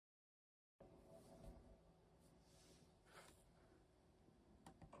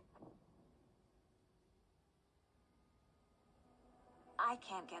I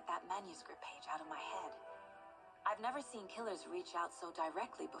can't get that manuscript page out of my head. I've never seen killers reach out so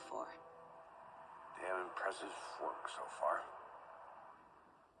directly before. Damn impressive work so far.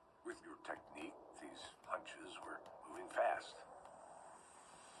 With your technique, these hunches were moving fast.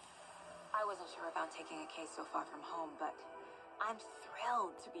 I wasn't sure about taking a case so far from home, but I'm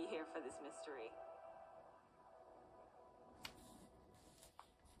thrilled to be here for this mystery.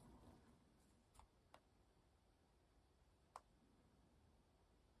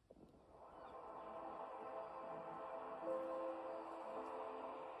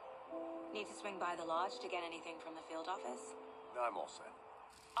 Need to swing by the lodge to get anything from the field office? No, I'm all set.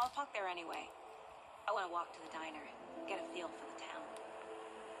 I'll park there anyway. I want to walk to the diner, get a feel for the town.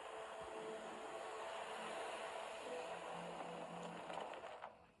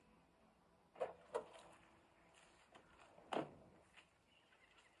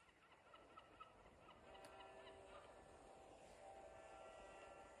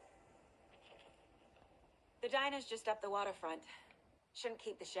 The diner's just up the waterfront. Shouldn't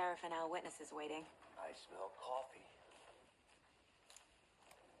keep the sheriff and our witnesses waiting. I smell coffee.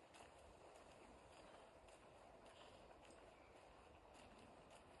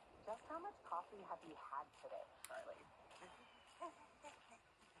 Just how much coffee have you had today, Charlie?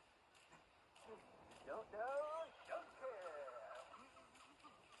 Don't know, don't care.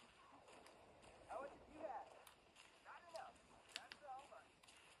 How much did you have? Not enough. That's all right.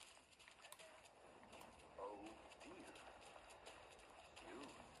 Oh, dear. You.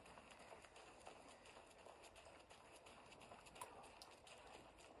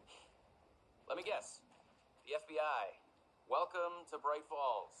 Let me guess. The FBI. Welcome to Bright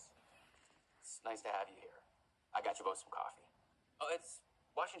Falls. It's nice to have you here. I got you both some coffee. Oh, it's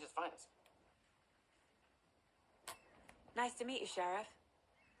Washington's finest. Nice to meet you, Sheriff.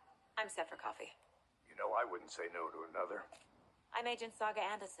 I'm set for coffee. You know I wouldn't say no to another. I'm Agent Saga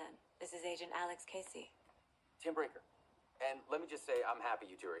Anderson. This is Agent Alex Casey. Tim Breaker. And let me just say, I'm happy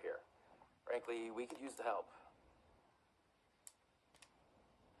you two are here. Frankly, we could use the help.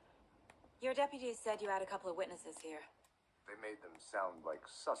 Your deputies said you had a couple of witnesses here. They made them sound like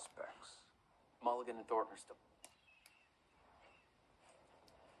suspects. Mulligan and Thornton are still...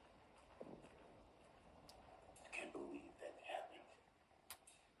 I can't believe that happened.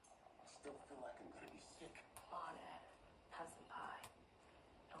 I still feel like I'm gonna be sick. Come on, Ed. Have some pie.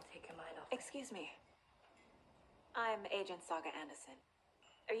 Don't take your mind off. Excuse me. I'm Agent Saga Anderson.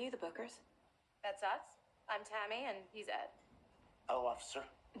 Are you the Bookers? That's us. I'm Tammy, and he's Ed. Hello, officer.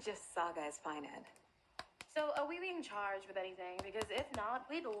 Just Saga is fine, Ed. So, are we being charged with anything? Because if not,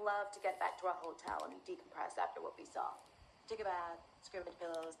 we'd love to get back to our hotel and decompress after what we saw. Take a bath, scrimmage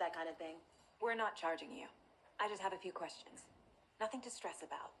pillows, that kind of thing. We're not charging you. I just have a few questions. Nothing to stress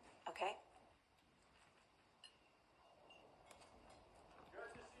about, okay?